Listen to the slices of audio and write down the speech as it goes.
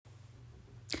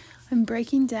I'm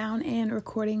breaking down and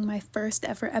recording my first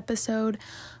ever episode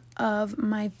of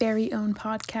my very own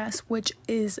podcast, which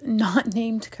is not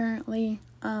named currently.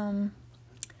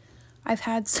 I've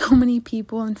had so many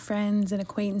people and friends and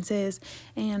acquaintances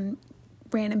and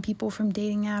random people from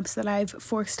dating apps that I've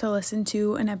forced to listen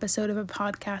to an episode of a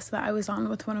podcast that I was on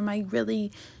with one of my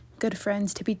really good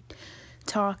friends, Tippy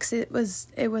Talks. It was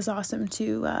awesome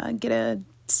to get to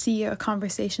see a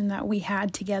conversation that we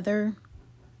had together.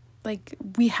 Like,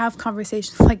 we have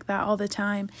conversations like that all the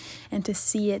time, and to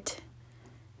see it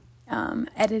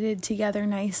edited together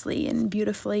nicely and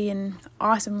beautifully and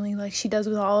awesomely, like she does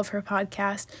with all of her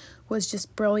podcasts, was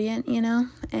just brilliant,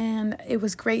 and it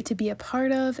was great to be a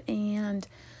part of. And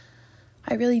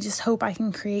I really just hope I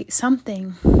can create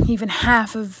something even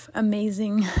half of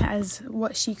amazing as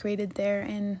what she created there.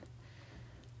 And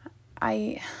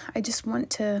I just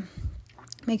want to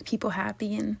make people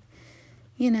happy and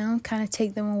kind of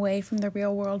take them away from the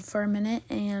real world for a minute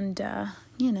and,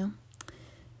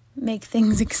 make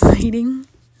things exciting.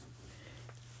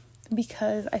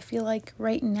 Because I feel like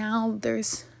right now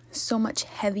there's so much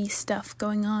heavy stuff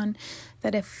going on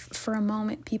that if for a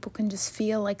moment people can just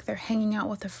feel like they're hanging out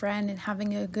with a friend and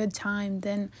having a good time,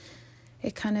 then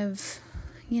it kind of,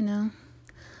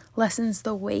 lessens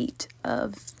the weight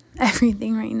of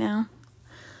everything right now.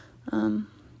 But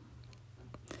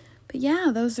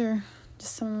yeah, those are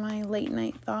just some of my late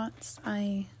night thoughts.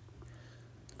 I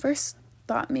first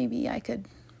thought maybe I could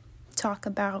talk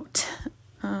about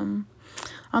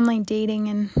online dating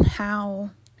and how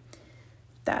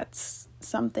that's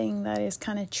something that is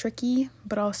kind of tricky,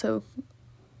 but also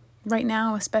right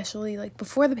now, especially like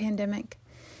before the pandemic,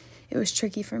 it was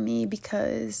tricky for me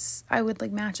because I would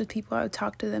like match with people, I would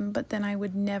talk to them, but then I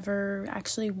would never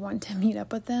actually want to meet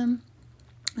up with them.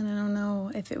 And I don't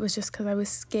know if it was just because I was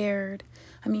scared.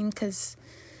 I mean, because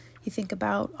you think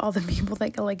about all the people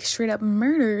that get like straight up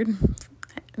murdered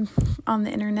on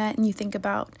the internet, and you think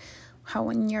about how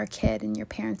when you're a kid and your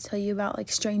parents tell you about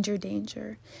like stranger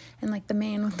danger and like the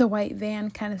man with the white van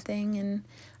kind of thing. And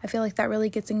I feel like that really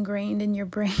gets ingrained in your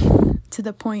brain to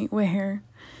the point where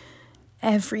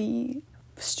every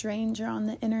stranger on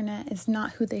the internet is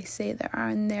not who they say they are,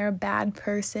 and they're a bad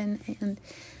person. And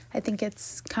I think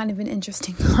it's kind of an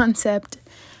interesting concept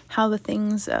how the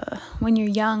things when you're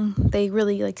young, they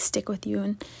really like stick with you,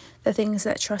 and the things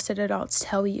that trusted adults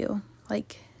tell you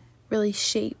like really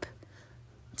shape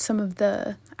some of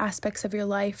the aspects of your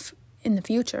life in the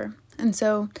future. And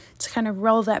so to kind of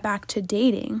roll that back to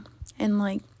dating and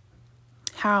like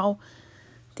how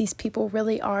these people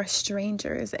really are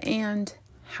strangers, and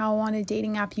how on a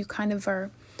dating app you kind of are,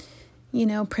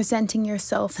 presenting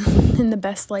yourself in the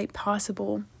best light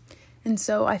possible. And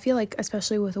so I feel like,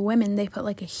 especially with women, they put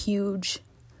like a huge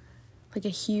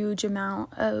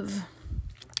amount of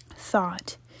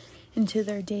thought into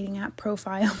their dating app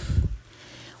profile.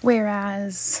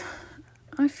 Whereas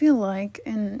I feel like,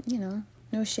 and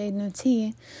no shade, no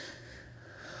tea,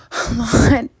 a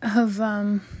lot of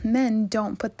men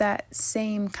don't put that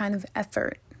same kind of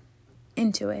effort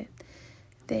into it.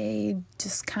 They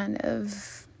just kind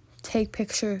of take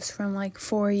pictures from like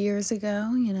 4 years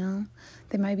ago,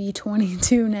 They might be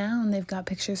 22 now, and they've got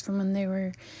pictures from when they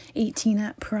were 18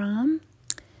 at prom.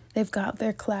 They've got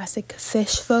their classic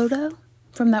fish photo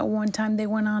from that one time they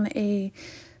went on a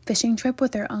fishing trip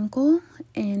with their uncle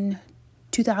in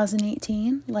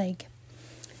 2018.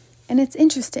 And it's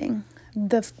interesting,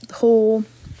 the whole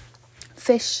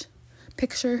fish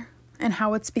picture and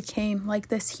how it's became like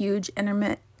this huge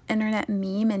internet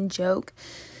meme and joke.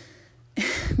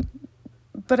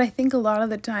 But I think a lot of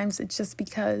the times it's just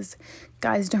because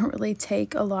guys don't really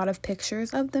take a lot of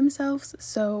pictures of themselves.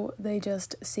 So they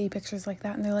just see pictures like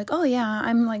that and they're like, oh yeah,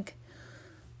 I'm like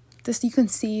this, you can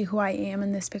see who I am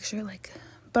in this picture.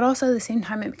 But also at the same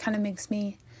time, it kind of makes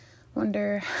me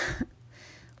wonder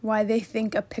why they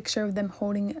think a picture of them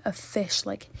holding a fish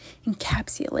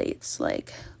encapsulates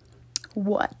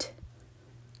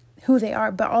who they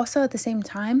are. But also at the same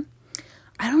time,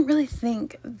 I don't really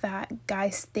think that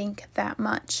guys think that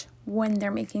much when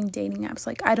they're making dating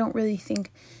apps. I don't really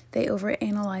think they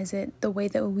overanalyze it the way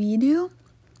that we do.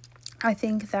 I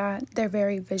think that they're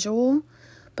very visual,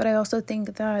 but I also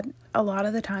think that a lot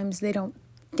of the times they don't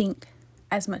think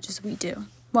as much as we do.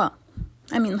 Well,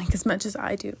 I mean, as much as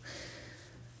I do.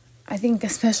 I think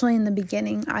especially in the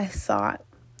beginning, I thought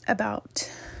about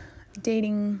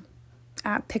dating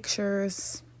app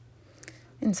pictures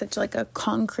in such a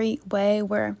concrete way,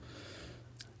 where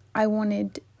I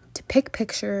wanted to pick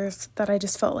pictures that I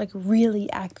just felt really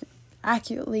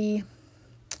accurately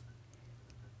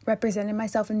represented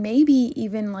myself, and maybe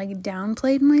even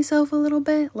downplayed myself a little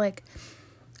bit.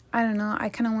 I don't know, I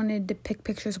kind of wanted to pick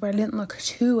pictures where I didn't look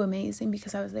too amazing,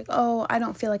 because I was like, oh, I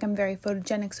don't feel like I'm very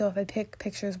photogenic, so if I pick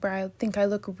pictures where I think I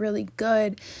look really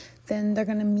good, then they're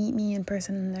going to meet me in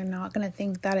person and they're not going to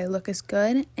think that I look as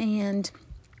good. And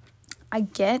I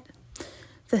get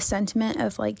the sentiment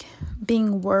of like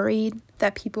being worried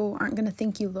that people aren't going to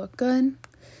think you look good.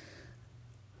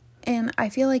 And I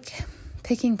feel like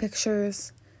picking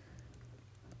pictures,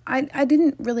 I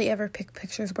didn't really ever pick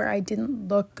pictures where I didn't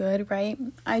look good, right?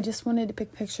 I just wanted to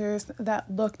pick pictures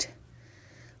that looked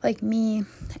like me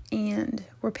and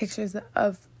were pictures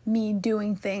of me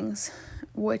doing things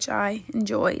which I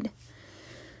enjoyed.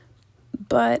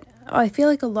 But I feel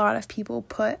like a lot of people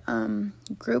put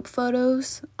group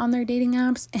photos on their dating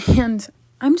apps, and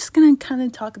I'm just going to kind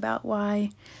of talk about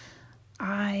why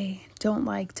I don't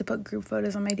like to put group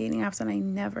photos on my dating apps, and I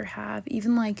never have.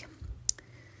 Even like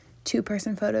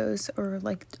 2-person photos or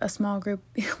like a small group.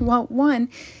 Well, one,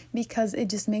 because it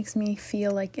just makes me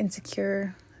feel like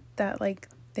insecure that like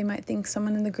they might think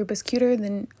someone in the group is cuter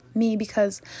than me,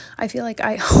 because I feel like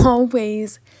I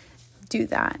always do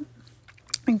that.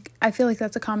 I feel like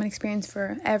that's a common experience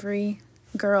for every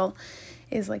girl,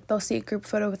 is like they'll see a group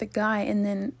photo with a guy, and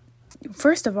then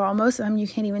first of all, most of them you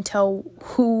can't even tell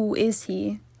who is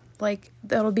he. Like,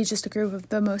 that'll be just a group of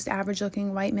the most average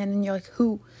looking white men, and you're like,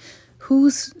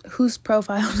 whose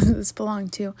profile does this belong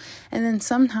to? And then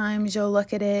sometimes you'll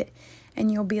look at it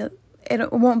and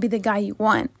it won't be the guy you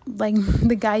want. Like,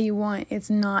 the guy you want, it's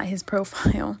not his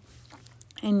profile.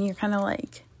 And you're kind of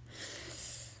like,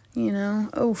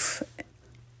 oof.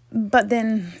 But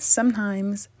then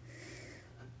sometimes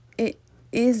it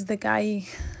is the guy,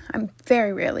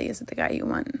 very rarely is it the guy you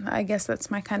want. I guess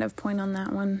that's my kind of point on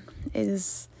that one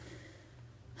is,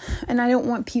 and I don't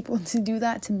want people to do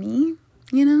that to me,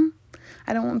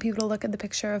 I don't want people to look at the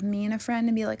picture of me and a friend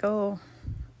and be like, oh,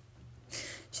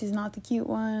 she's not the cute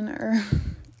one, or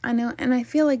I know. And I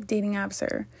feel like dating apps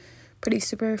are pretty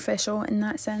superficial in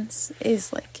that sense,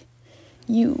 is like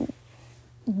you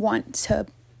want to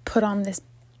put on this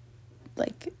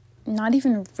like not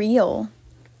even real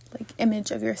like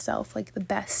image of yourself, like the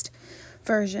best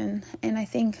version. And I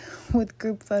think with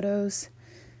group photos,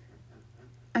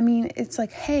 I mean, it's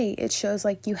like, hey, it shows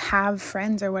like you have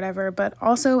friends or whatever, but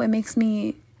also it makes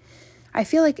me, I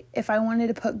feel like if I wanted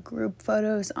to put group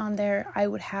photos on there, I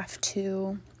would have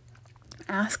to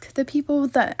ask the people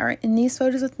that are in these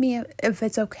photos with me if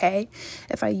it's okay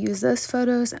if I use those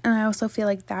photos. And I also feel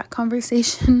like that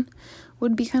conversation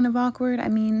would be kind of awkward. I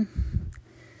mean,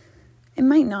 it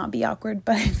might not be awkward,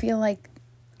 but I feel like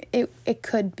it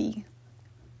could be.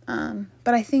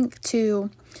 But I think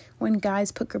too, when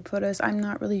guys put group photos, I'm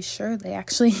not really sure they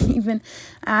actually even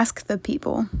ask the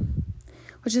people,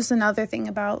 which is another thing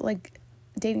about like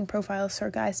dating profiles for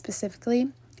guys specifically,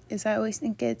 is I always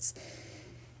think it's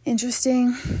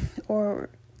interesting or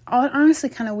honestly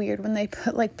kind of weird when they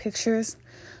put like pictures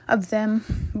of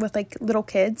them with like little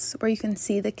kids where you can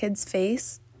see the kid's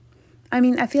face. I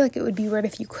mean, I feel like it would be weird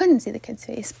if you couldn't see the kid's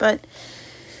face, but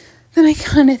then I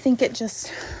kind of think it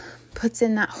just puts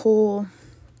in that whole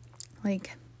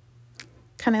like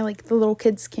kind of like the little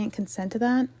kids can't consent to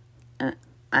that.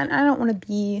 I don't want to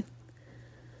be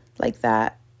like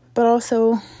that, but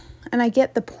also, and I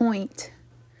get the point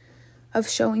of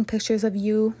showing pictures of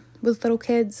you with little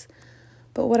kids,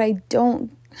 but what I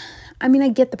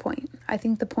get the point. I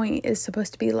think the point is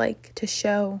supposed to be like to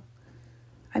show,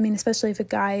 I mean, especially if a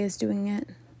guy is doing it,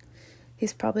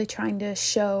 he's probably trying to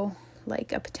show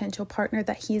like a potential partner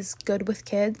that he's good with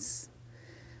kids,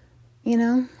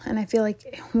 and I feel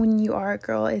like when you are a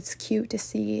girl, it's cute to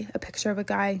see a picture of a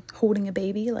guy holding a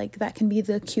baby. Like, that can be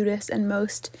the cutest and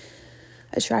most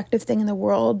attractive thing in the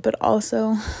world, but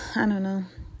also, I don't know.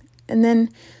 And then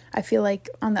I feel like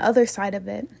on the other side of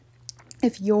it,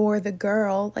 if you're the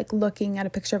girl, like, looking at a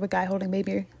picture of a guy holding a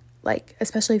baby, like,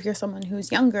 especially if you're someone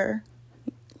who's younger,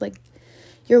 like,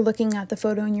 you're looking at the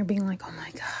photo and you're being like, oh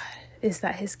my God, is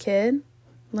that his kid?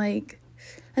 Like,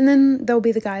 and then there'll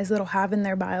be the guys that'll have in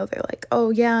their bio, they're like, oh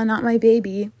yeah, not my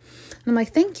baby. And I'm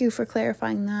like, thank you for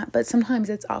clarifying that. But sometimes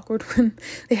it's awkward when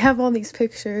they have all these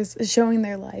pictures showing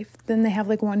their life. Then they have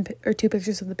like 1 or 2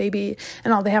 pictures of the baby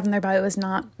and all they have in their bio is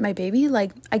not my baby.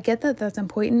 Like, I get that that's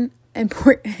important and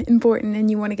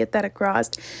you want to get that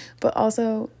across, but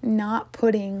also not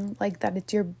putting like that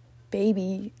it's your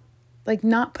baby, like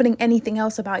not putting anything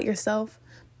else about yourself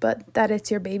but that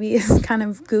it's your baby is kind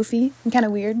of goofy and kind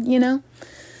of weird,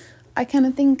 I kind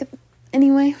of think,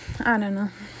 anyway, I don't know,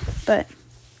 but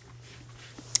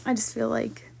I just feel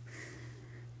like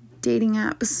dating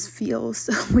apps feel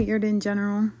so weird in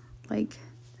general, like,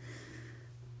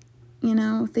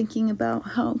 thinking about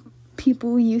how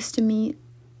people used to meet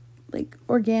like,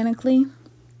 organically.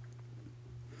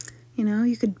 You know,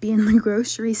 you could be in the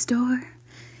grocery store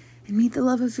and meet the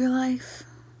love of your life.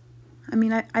 I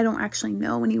mean, I don't actually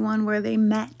know anyone where they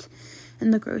met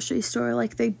in the grocery store.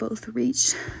 Like, they both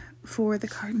reached for the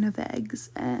carton of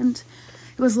eggs and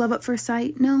it was love at first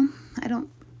sight. No,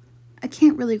 I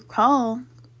can't really recall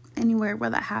anywhere where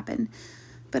that happened.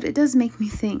 But it does make me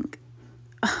think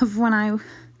of when I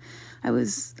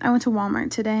went to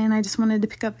Walmart today and I just wanted to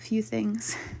pick up a few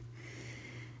things.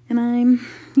 And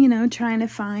I'm, trying to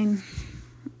find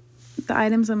the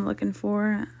items I'm looking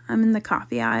for. I'm in the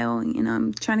coffee aisle,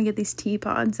 I'm trying to get these tea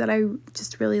pods that I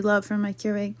just really love from my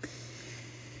Keurig.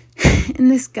 And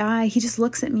this guy, he just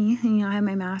looks at me, and, I have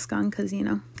my mask on because,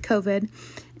 COVID.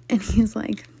 And he's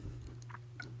like,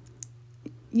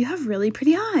 "You have really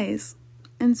pretty eyes."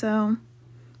 And so,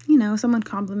 someone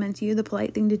compliments you, the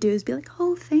polite thing to do is be like,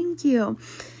 "Oh, thank you."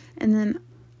 And then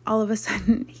all of a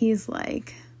sudden he's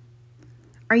like,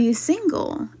 "Are you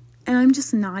single?" And I'm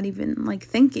just not even like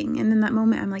thinking. And in that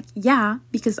moment I'm like, yeah,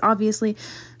 because obviously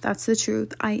that's the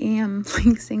truth. I am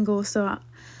like single. So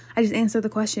I just answer the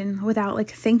question without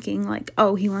like thinking like,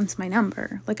 oh, he wants my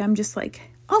number. Like, I'm just like,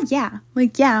 oh yeah,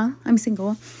 like, yeah, I'm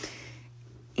single.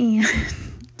 And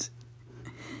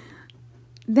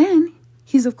then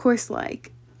he's of course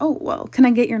like, "Oh, well, can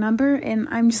I get your number?" And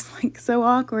I'm just like so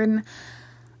awkward. And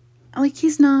like,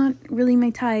 he's not really my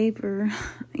type, or,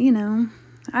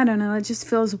 I don't know. It just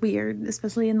feels weird,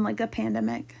 especially in like a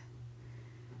pandemic.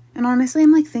 And honestly,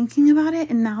 I'm like thinking about it.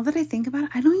 And now that I think about it,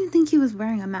 I don't even think he was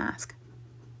wearing a mask.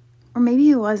 Or maybe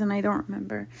he was and I don't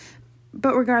remember.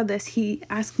 But regardless, he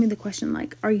asked me the question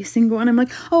like, "Are you single?" And I'm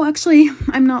like, "Oh, actually,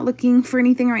 I'm not looking for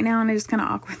anything right now." And I just kind of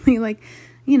awkwardly like,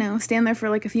 stand there for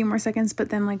like a few more seconds, but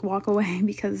then like walk away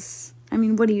because, I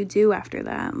mean, what do you do after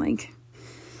that? Like,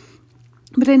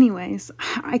 but anyways,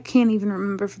 I can't even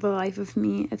remember for the life of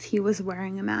me if he was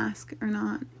wearing a mask or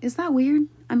not. Is that weird?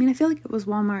 I mean, I feel like it was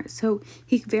Walmart, so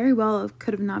he very well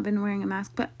could have not been wearing a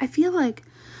mask, but I feel like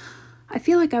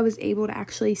I was able to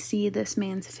actually see this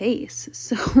man's face.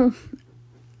 So,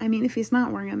 I mean, if he's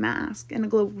not wearing a mask in a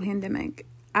global pandemic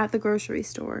at the grocery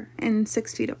store and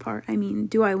 6 feet apart, I mean,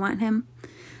 do I want him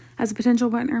as a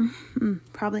potential partner?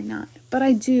 Probably not. But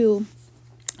I do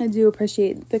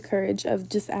appreciate the courage of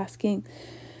just asking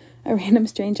a random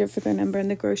stranger for their number in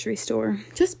the grocery store,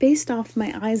 just based off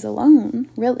my eyes alone,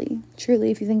 really,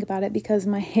 truly, if you think about it, because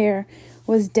my hair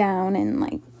was down and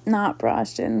like not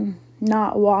brushed and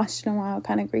not washed in a while,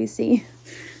 kind of greasy.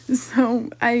 So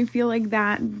I feel like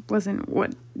that wasn't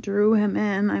what drew him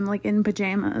in. I'm like in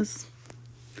pajamas.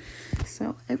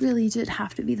 So it really did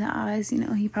have to be the eyes,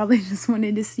 he probably just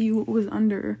wanted to see what was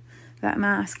under that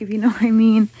mask, if you know what I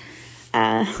mean.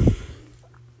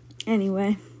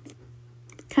 Anyway,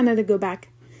 kind of to go back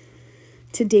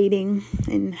to dating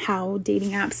and how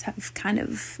dating apps have kind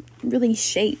of really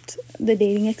shaped the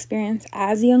dating experience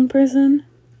as a young person.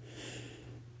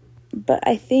 But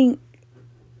I think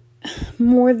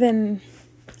more than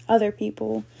other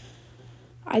people,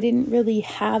 I didn't really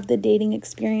have the dating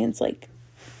experience like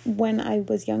when I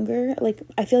was younger. Like,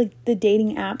 I feel like the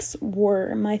dating apps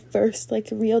were my first like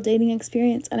real dating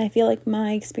experience, and I feel like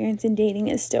my experience in dating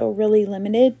is still really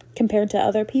limited compared to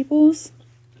other people's.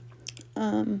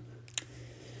 But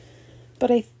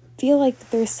I feel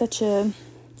like there's such a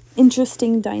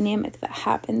interesting dynamic that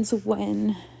happens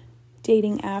when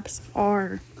dating apps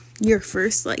are your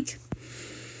first like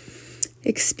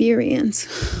experience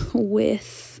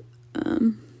with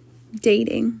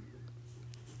dating.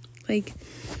 Like,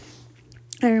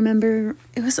 I remember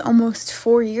it was almost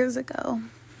 4 years ago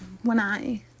when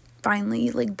I finally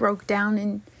like broke down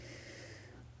and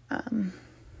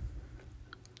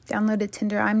downloaded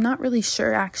Tinder. I'm not really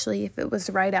sure actually if it was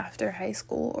right after high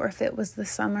school or if it was the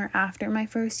summer after my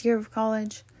first year of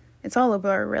college. It's all a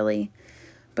blur, really.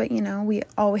 But we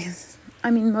always,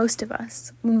 most of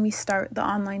us, when we start the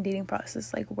online dating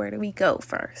process, like, where do we go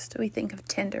first? We think of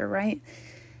Tinder, right?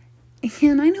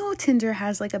 And I know Tinder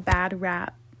has like a bad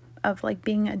rap of like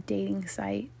being a dating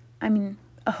site.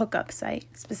 A hookup site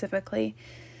specifically.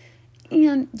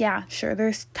 And yeah, sure,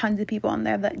 there's tons of people on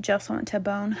there that just want to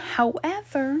bone.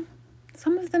 However,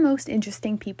 some of the most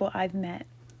interesting people I've met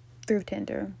through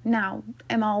Tinder. Now,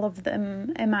 am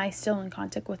I still in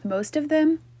contact with most of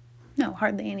them? No,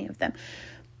 hardly any of them.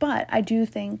 But I do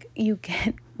think you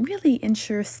get really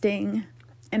interesting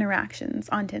interactions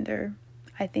on Tinder.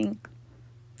 I think,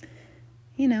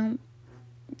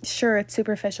 sure, it's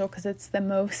superficial because it's the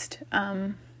most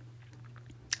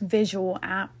visual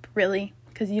app, really,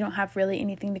 because you don't have really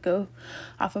anything to go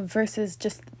off of versus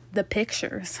just the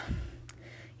pictures,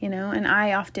 and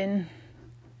I often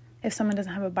if someone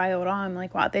doesn't have a bio at all, I'm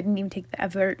like, wow, they didn't even take the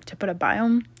effort to put a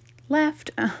bio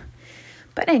left.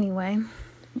 But anyway,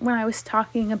 when I was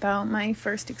talking about my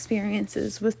first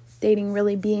experiences with dating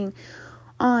really being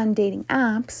on dating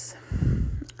apps,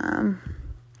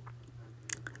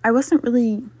 I wasn't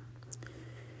really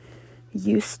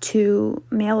used to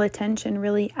male attention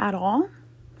really at all.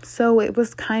 So it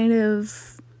was kind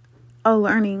of a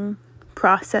learning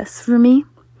process for me.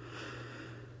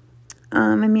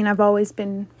 I mean, I've always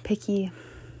been picky,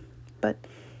 but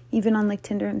even on like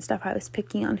Tinder and stuff, I was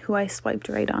picky on who I swiped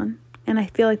right on. And I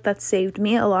feel like that saved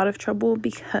me a lot of trouble,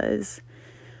 because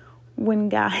when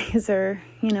guys are,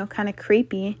 kind of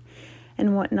creepy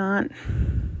and whatnot,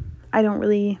 I don't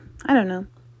know.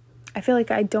 I feel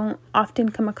like I don't often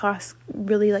come across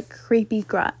really like creepy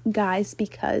guys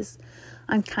because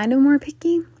I'm kind of more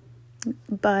picky.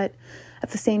 But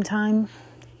at the same time,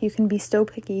 you can be so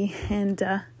picky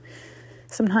and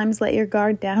sometimes let your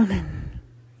guard down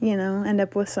and, end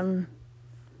up with some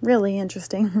really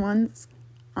interesting ones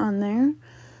on there.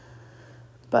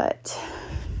 But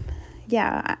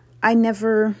yeah, I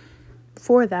never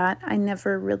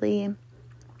really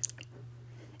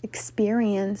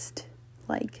experienced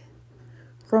like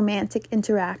romantic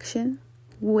interaction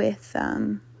with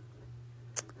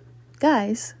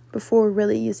guys before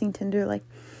really using Tinder. Like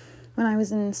when I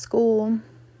was in school,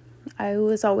 I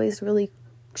was always really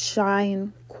shy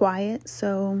and quiet,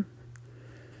 so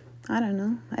I don't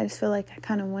know. I just feel like I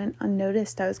kind of went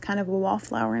unnoticed. I was kind of a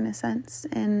wallflower in a sense,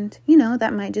 and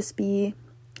that might just be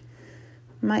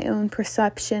my own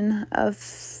perception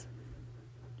of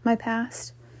my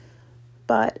past,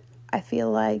 but I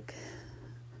feel like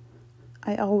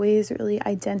I always really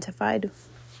identified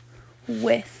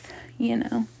with,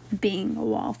 being a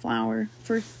wallflower,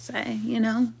 per se,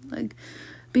 like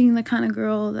being the kind of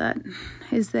girl that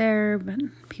is there, but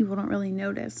people don't really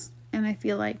notice. And I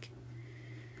feel like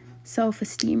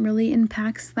self-esteem really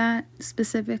impacts that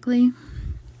specifically.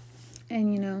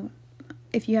 And,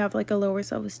 if you have like a lower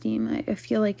self-esteem, I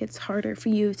feel like it's harder for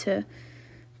you to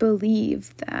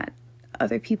believe that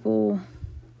other people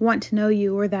want to know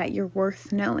you or that you're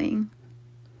worth knowing.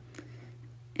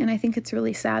 And I think it's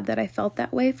really sad that I felt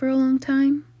that way for a long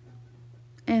time.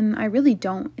 And I really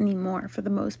don't anymore for the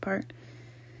most part.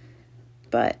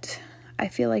 But I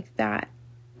feel like that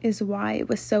is why it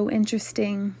was so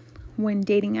interesting when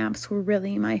dating apps were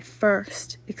really my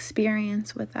first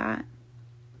experience with that.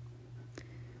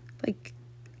 Like,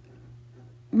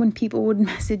 when people would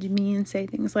message me and say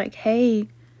things like, hey,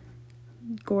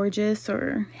 gorgeous,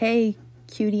 or hey,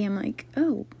 cutie, I'm like,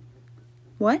 oh,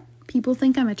 what? People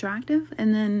think I'm attractive?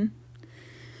 And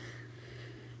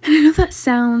I know that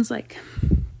sounds like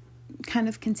kind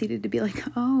of conceited to be like,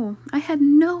 oh, I had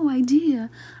no idea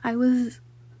I was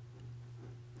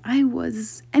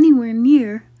anywhere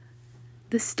near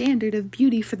the standard of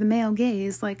beauty for the male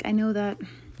gaze. Like, I know that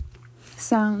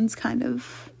sounds kind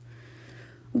of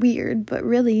weird, but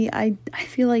really, I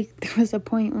feel like there was a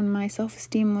point when my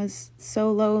self-esteem was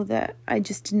so low that I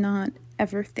just did not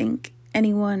ever think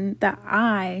anyone that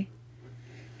I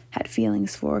had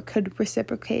feelings for could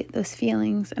reciprocate those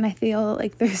feelings. And I feel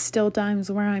like there's still times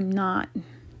where I'm not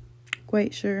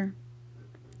quite sure.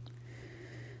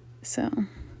 So,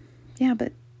 yeah,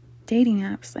 but dating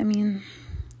apps, I mean,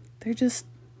 they're just,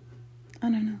 I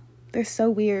don't know, they're so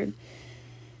weird.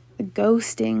 The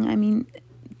ghosting, I mean,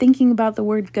 thinking about the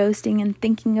word ghosting and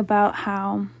thinking about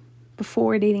how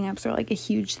before dating apps were like a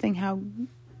huge thing, how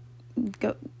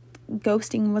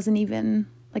ghosting wasn't even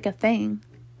like a thing.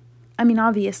 I mean,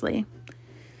 obviously,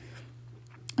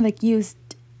 like used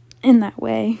in that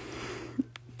way,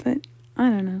 but I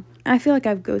don't know. I feel like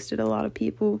I've ghosted a lot of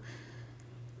people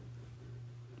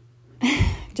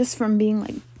just from being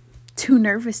like too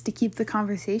nervous to keep the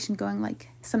conversation going. Like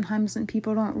sometimes when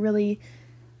people don't really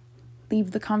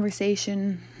leave the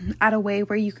conversation at a way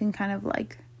where you can kind of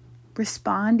like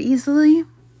respond easily,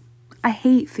 I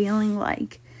hate feeling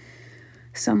like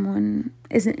someone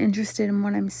isn't interested in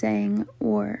what I'm saying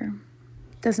or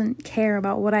doesn't care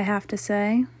about what I have to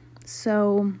say.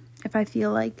 So if I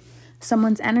feel like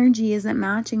someone's energy isn't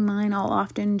matching mine, I'll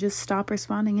often just stop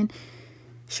responding. And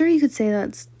sure, you could say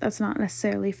that's not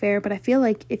necessarily fair, but I feel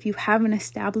like if you haven't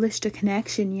established a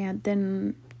connection yet,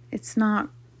 then it's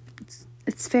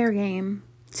fair game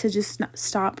to just not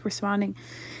stop responding.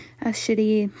 As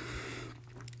shitty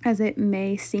as it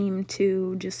may seem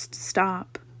to just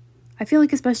stop, I feel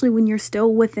like especially when you're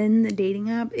still within the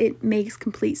dating app, it makes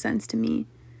complete sense to me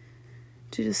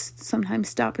to just sometimes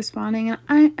stop responding.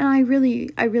 And I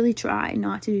really try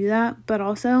not to do that, but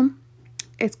also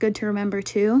it's good to remember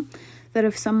too that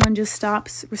if someone just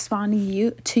stops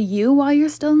responding to you while you're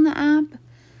still in the app,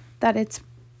 that it's,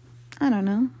 I don't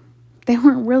know, they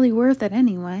weren't really worth it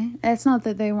anyway. It's not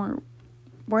that they weren't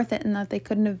worth it and that they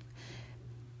couldn't have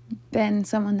been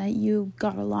someone that you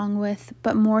got along with,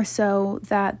 but more so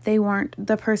that they weren't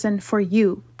the person for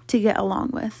you to get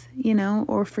along with, you know,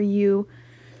 or for you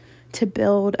to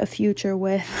build a future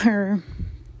with, or,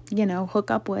 you know, hook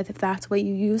up with, if that's what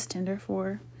you use Tinder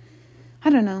for. I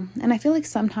don't know. And I feel like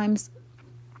sometimes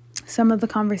some of the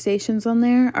conversations on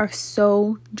there are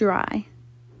so dry.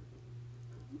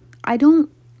 I don't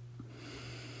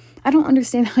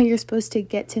understand how you're supposed to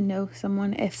get to know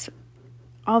someone if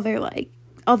all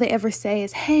they ever say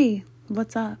is, "Hey,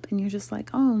 what's up?" And you're just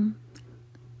like, "Oh."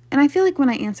 And I feel like when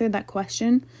I answered that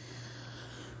question,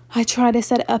 I try to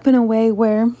set it up in a way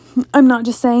where I'm not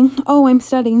just saying, "Oh, I'm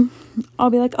studying." I'll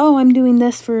be like, "Oh, I'm doing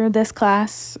this for this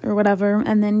class," or whatever.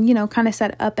 And then, you know, kind of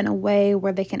set it up in a way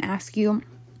where they can ask you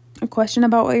a question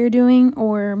about what you're doing,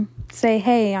 or say,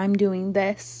 "Hey, I'm doing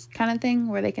this," kind of thing,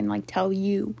 where they can like tell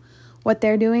you what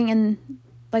they're doing. And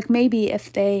like maybe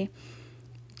if they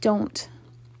don't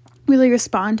really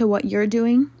respond to what you're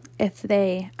doing, if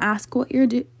they ask what you're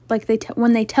doing, like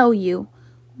when they tell you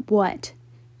what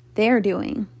they're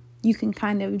doing, you can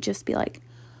kind of just be like,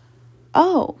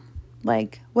 "Oh,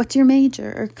 like, what's your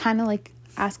major?" Or kind of like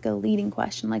ask a leading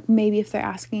question. Like maybe if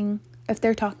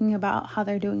they're talking about how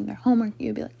they're doing their homework,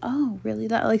 you'd be like, "Oh, really?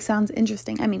 That like sounds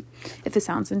interesting." I mean, if it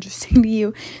sounds interesting to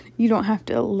you, you don't have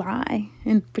to lie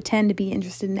and pretend to be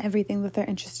interested in everything that they're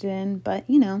interested in. But,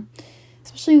 you know,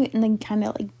 especially in the kind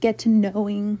of like get to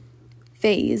knowing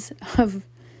phase of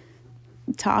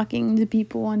talking to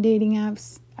people on dating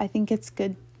apps, I think it's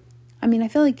good. I mean, I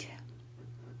feel like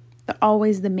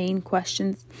always the main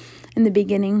questions in the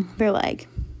beginning, they're like,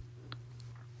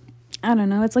 I don't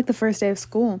know, it's like the first day of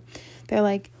school. They're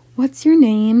like, "What's your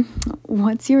name?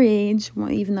 What's your age?"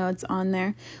 Well, even though it's on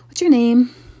there. "What's your name?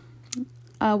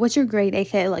 What's your grade?"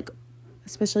 AKA, like,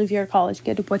 especially if you're a college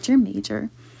kid, "What's your major?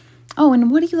 Oh,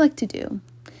 and what do you like to do?"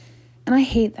 And I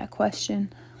hate that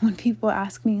question when people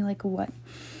ask me, like, what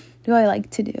do I like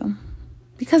to do?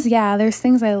 Because, yeah, there's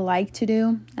things I like to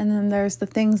do, and then there's the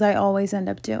things I always end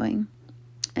up doing.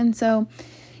 And so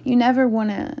you never want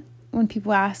to, when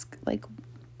people ask, like,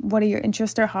 what are your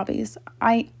interests or hobbies?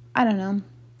 I don't know.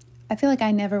 I feel like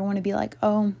I never want to be like,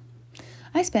 "Oh,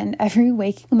 I spend every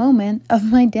waking moment of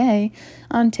my day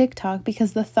on TikTok,"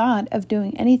 because the thought of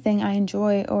doing anything I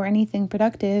enjoy or anything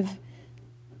productive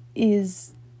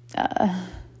is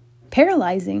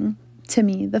paralyzing to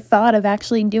me. The thought of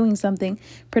actually doing something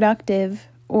productive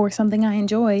or something I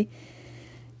enjoy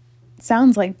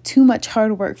sounds like too much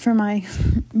hard work for my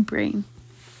brain.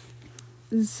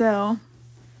 So,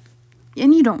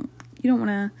 and you don't want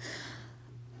to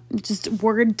just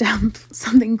word dump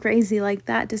something crazy like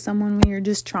that to someone when you're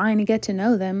just trying to get to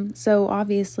know them. So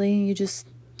obviously you just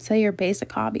say your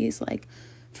basic hobbies. Like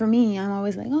for me, I'm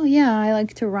always like, "Oh yeah, I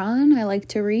like to run, I like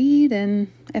to read," and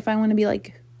if I want to be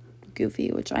like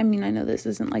goofy, which I mean, I know this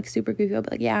isn't like super goofy, I'll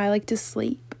be like, "Yeah, I like to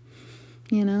sleep,"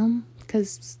 you know,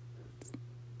 because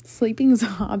sleeping is a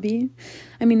hobby.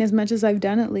 I mean, as much as I've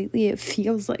done it lately, it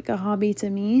feels like a hobby to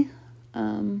me.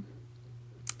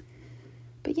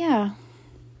 But yeah,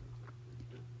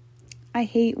 I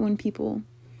hate when people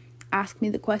ask me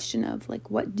the question of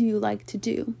like, "What do you like to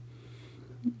do?"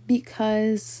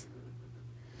 Because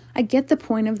I get the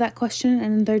point of that question,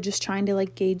 and they're just trying to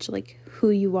like gauge like who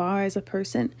you are as a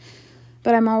person.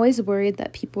 But I'm always worried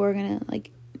that people are gonna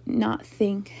like not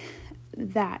think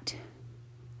that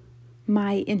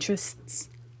my interests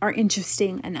are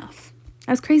interesting enough.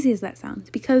 As crazy as that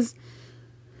sounds, because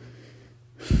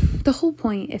the whole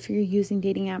point, if you're using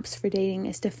dating apps for dating,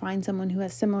 is to find someone who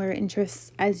has similar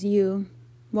interests as you.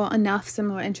 Well, enough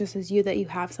similar interests as you that you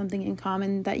have something in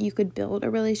common that you could build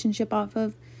a relationship off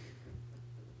of.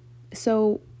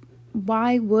 So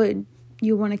why would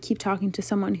you want to keep talking to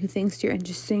someone who thinks you're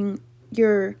interesting,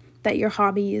 that your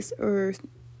hobbies or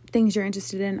things you're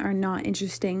interested in are not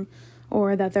interesting,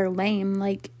 or that they're lame,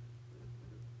 like,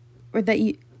 or that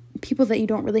people that you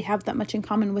don't really have that much in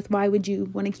common with? Why would you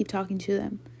want to keep talking to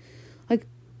them? Like,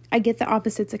 I get the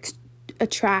opposites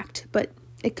attract, but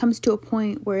it comes to a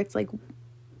point where it's like,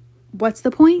 what's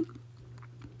the point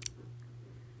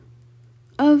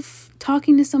of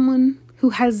talking to someone who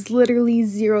has literally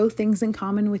zero things in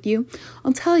common with you?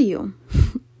 I'll tell you.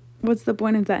 What's the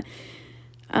point of that?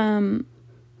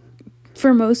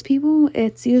 For most people,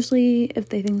 it's usually if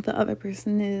they think the other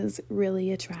person is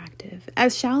really attractive.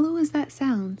 As shallow as that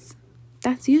sounds,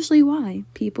 that's usually why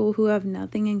people who have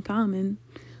nothing in common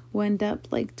will end up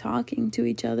like talking to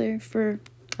each other for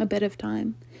a bit of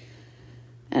time.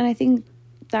 And I think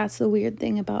that's the weird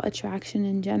thing about attraction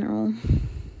in general.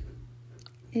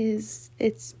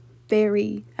 it's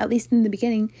very, at least in the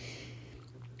beginning,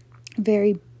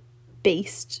 very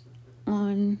based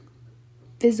on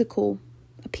physical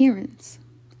appearance.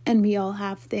 And we all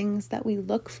have things that we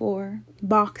look for,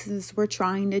 boxes we're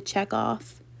trying to check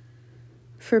off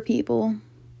for people.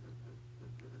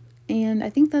 And I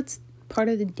think that's part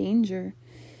of the danger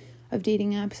of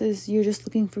dating apps, is you're just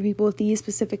looking for people with these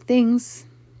specific things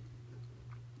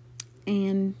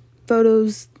and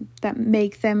photos that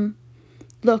make them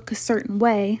look a certain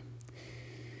way,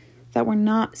 that we're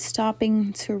not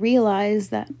stopping to realize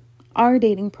that our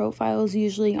dating profiles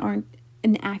usually aren't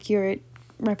an accurate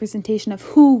representation of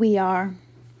who we are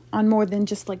on more than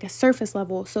just like a surface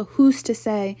level. So who's to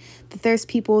say that there's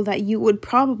people that you would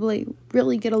probably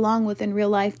really get along with in real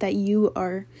life that you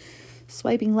are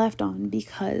swiping left on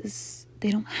because they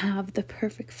don't have the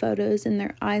perfect photos and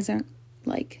their eyes aren't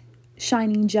like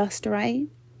shining just right,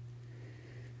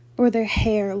 or their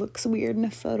hair looks weird in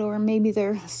a photo, or maybe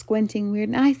they're squinting weird.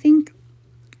 And I think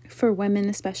for women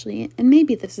especially, and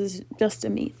maybe this is just a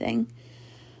me thing,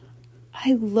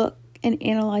 I look and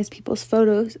analyze people's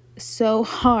photos so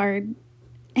hard.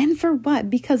 And for what?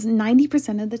 Because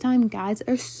 90% of the time, guys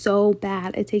are so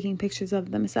bad at taking pictures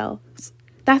of themselves.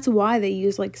 That's why they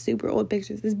use like super old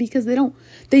pictures, is because they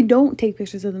don't take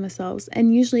pictures of themselves.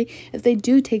 And usually if they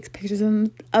do take pictures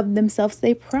of themselves,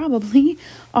 they probably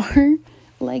are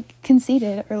like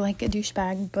conceited or like a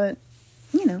douchebag. But,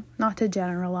 you know, not to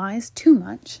generalize too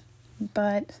much,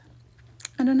 but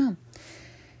I don't know.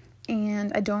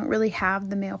 And I don't really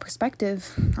have the male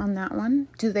perspective on that one.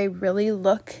 Do they really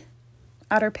look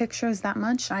at our pictures that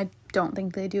much? I don't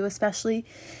think they do, especially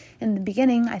in the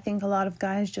beginning. I think a lot of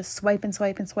guys just swipe and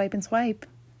swipe and swipe and swipe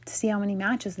to see how many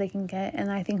matches they can get.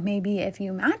 And I think maybe if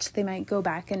you match, they might go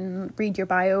back and read your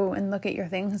bio and look at your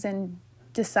things and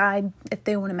decide if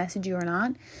they want to message you or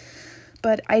not.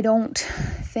 But I don't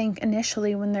think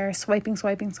initially when they're swiping,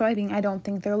 I don't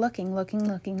think they're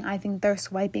looking. I think they're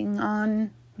swiping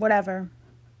on whatever.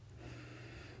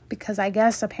 Because I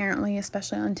guess apparently,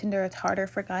 especially on Tinder, it's harder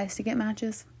for guys to get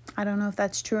matches. I don't know if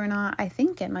that's true or not. I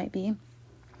think it might be.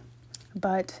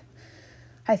 But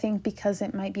I think because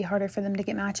it might be harder for them to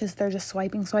get matches, they're just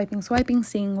swiping,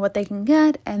 seeing what they can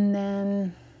get, and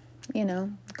then, you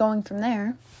know, going from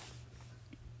there.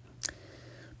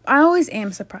 I always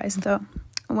am surprised, though,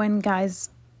 when guys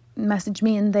message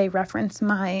me and they reference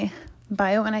my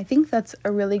bio, and I think that's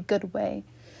a really good way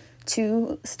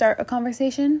to start a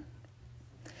conversation,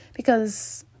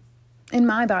 because in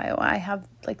my bio, I have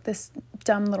like this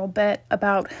dumb little bit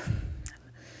about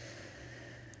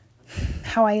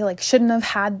how I like shouldn't have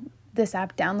had this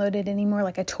app downloaded anymore.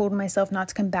 Like I told myself not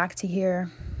to come back to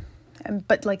here,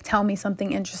 but like tell me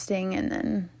something interesting. And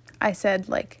then I said,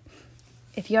 like,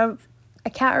 if you have a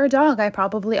cat or a dog, I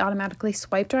probably automatically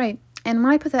swiped right. And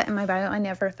when I put that in my bio, I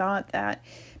never thought that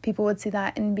people would see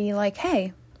that and be like,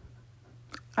 hey,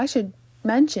 I should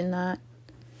mention that.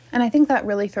 And I think that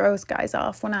really throws guys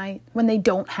off when they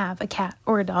don't have a cat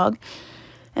or a dog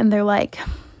and they're like,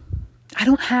 I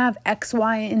don't have X,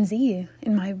 Y, and Z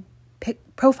in my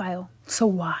profile, so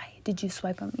why did you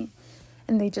swipe on me?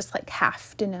 And they just like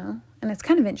have to know. And it's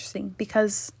kind of interesting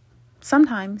because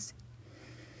sometimes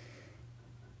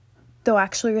they'll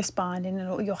actually respond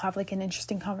and you'll have like an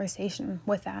interesting conversation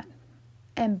with that.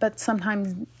 But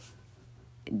sometimes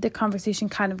the conversation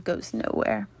kind of goes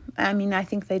nowhere. I mean, I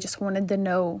think they just wanted to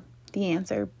know the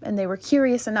answer and they were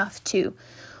curious enough to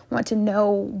want to know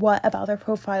what about their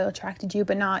profile attracted you,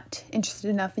 but not interested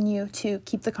enough in you to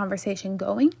keep the conversation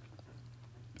going.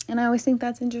 And I always think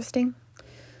that's interesting.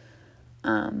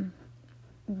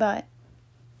 But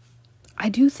I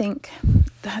do think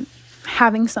that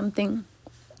having something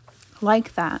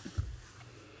like that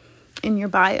in your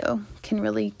bio can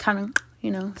really kind of,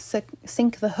 you know,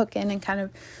 sink the hook in and kind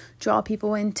of draw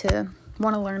people in to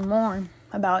want to learn more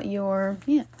about your,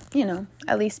 you know,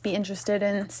 at least be interested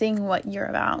in seeing what you're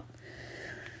about.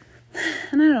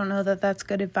 And I don't know that that's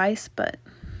good advice, but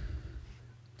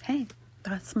hey,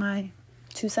 that's my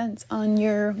 2 cents on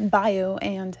your bio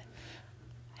and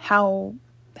how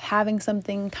having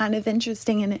something kind of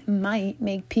interesting in it might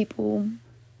make people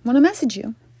want to message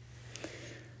you.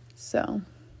 So,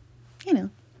 you know,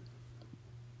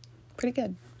 pretty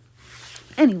good.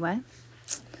 Anyway,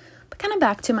 but kind of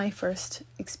back to my first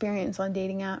experience on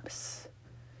dating apps.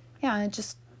 Yeah,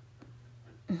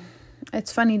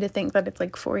 it's funny to think that it's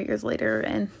like 4 years later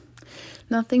and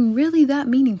nothing really that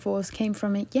meaningful has came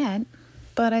from it yet.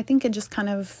 But I think it just kind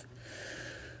of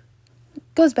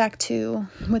goes back to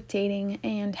with dating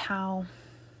and how,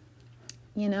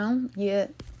 you know, you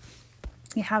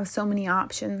have so many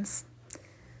options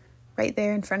right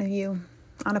there in front of you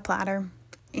on a platter.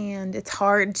 And it's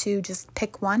hard to just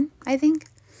pick one, I think.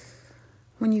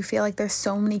 When you feel like there's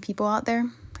so many people out there,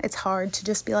 it's hard to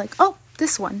just be like, oh,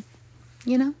 this one,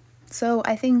 you know? So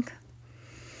I think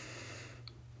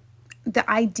the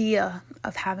idea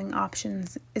of having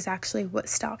options is actually what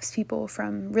stops people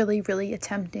from really, really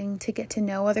attempting to get to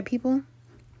know other people.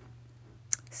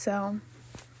 So,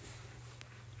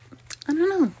 I don't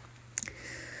know.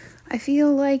 I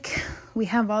feel like we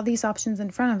have all these options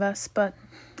in front of us, but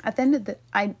at the end of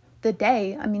the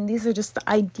day, I mean, these are just the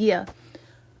idea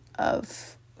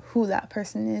of who that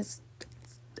person is.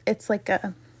 It's like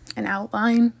an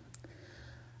outline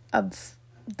of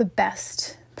the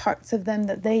best parts of them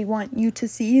that they want you to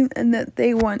see and that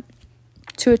they want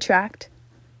to attract.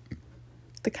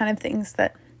 The kind of things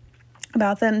that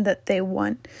about them that they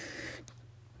want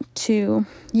to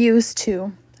use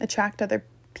to attract other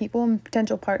people and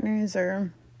potential partners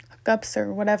or hookups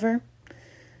or whatever.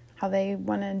 How they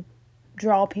want to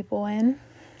draw people in.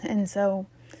 And so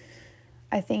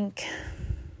I think,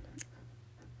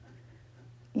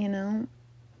 you know,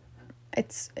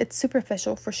 it's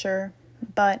superficial for sure,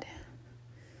 but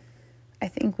I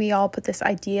think we all put this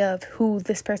idea of who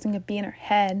this person could be in our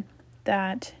head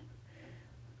that,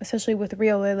 especially with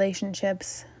real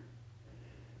relationships,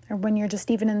 or when you're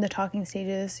just even in the talking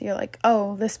stages, you're like,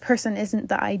 oh, this person isn't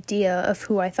the idea of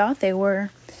who I thought they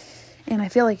were. And I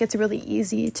feel like it's really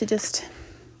easy to just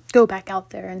go back out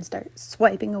there and start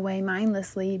swiping away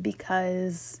mindlessly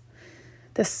because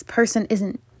this person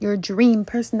isn't your dream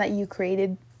person that you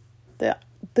created,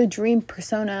 the dream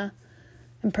persona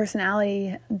and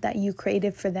personality that you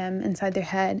created for them inside their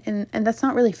head. And that's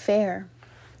not really fair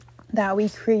that we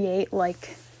create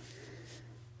like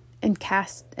and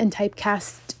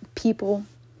typecast people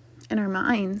in our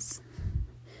minds.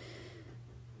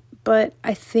 But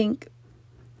I think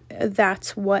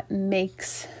that's what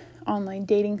makes online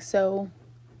dating so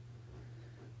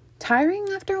tiring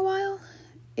after a while,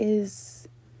 is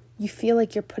you feel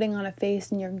like you're putting on a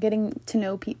face and you're getting to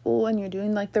know people and you're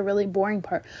doing like the really boring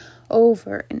part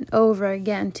over and over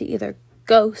again to either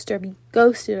ghost or be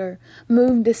ghosted or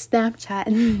move to Snapchat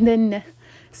and then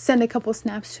send a couple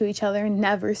snaps to each other and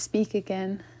never speak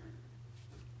again,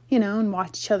 you know, and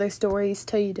watch each other's stories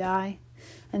till you die.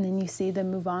 And then you see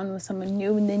them move on with someone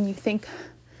new, and then you think,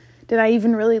 did I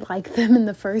even really like them in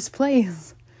the first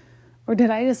place? Or did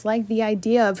I just like the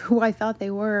idea of who I thought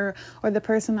they were or the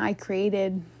person I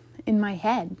created in my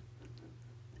head?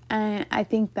 And I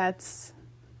think that's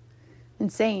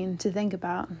insane to think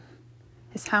about,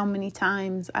 is how many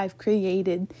times I've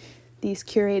created these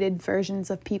curated versions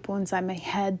of people inside my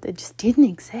head that just didn't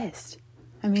exist.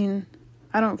 I mean,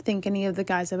 I don't think any of the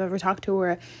guys I've ever talked to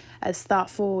were as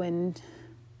thoughtful and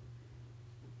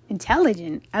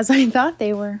intelligent as I thought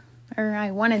they were, or I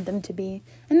wanted them to be.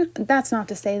 And that's not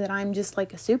to say that I'm just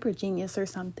like a super genius or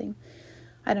something.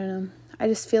 I don't know. I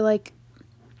just feel like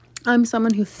I'm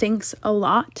someone who thinks a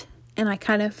lot, and I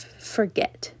kind of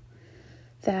forget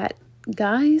that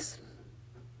guys,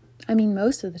 I mean,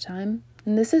 most of the time,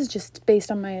 and this is just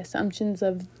based on my assumptions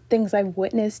of things I've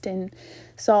witnessed and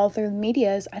saw through the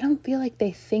media, is I don't feel like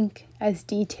they think as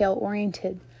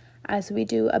detail-oriented as we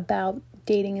do about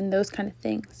dating and those kind of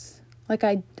things. Like,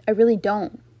 I really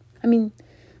don't. I mean,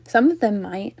 some of them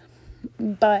might,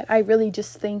 but I really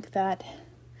just think that,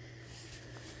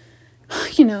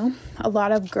 you know, a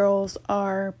lot of girls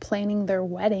are planning their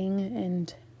wedding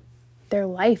and their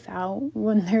life out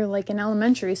when they're like in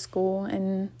elementary school,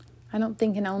 and I don't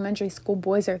think in elementary school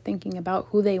boys are thinking about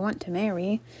who they want to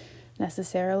marry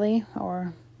necessarily,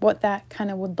 or what that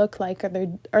kind of would look like,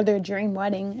 or their dream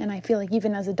wedding. And I feel like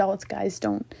even as adults, guys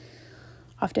don't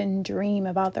often dream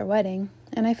about their wedding.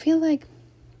 And I feel like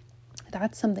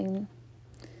that's something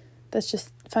that's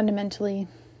just fundamentally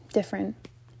different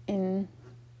in,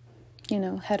 you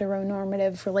know,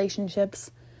 heteronormative relationships.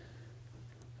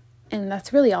 And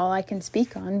that's really all I can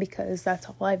speak on, because that's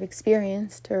all I've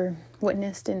experienced or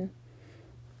witnessed in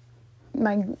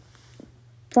my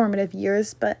formative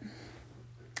years. But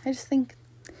I just think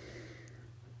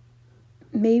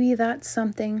maybe that's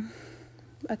something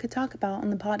I could talk about on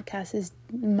the podcast, is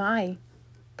my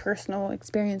personal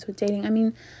experience with dating. I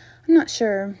mean, I'm not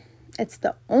sure it's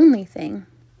the only thing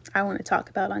I want to talk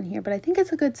about on here, but I think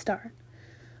it's a good start.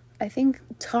 I think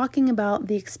talking about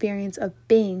the experience of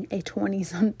being a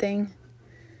 20-something,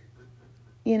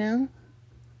 you know,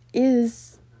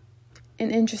 is an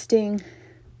interesting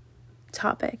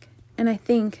topic. And I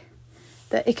think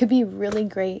that it could be really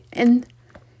great. And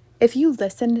if you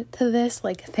listened to this,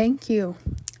 like, thank you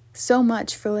so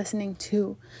much for listening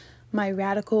to my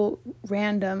radical,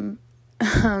 random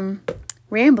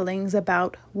ramblings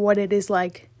about what it is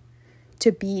like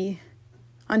to be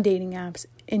on dating apps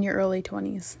in your early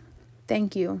 20s.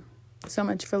 Thank you so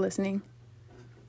much for listening.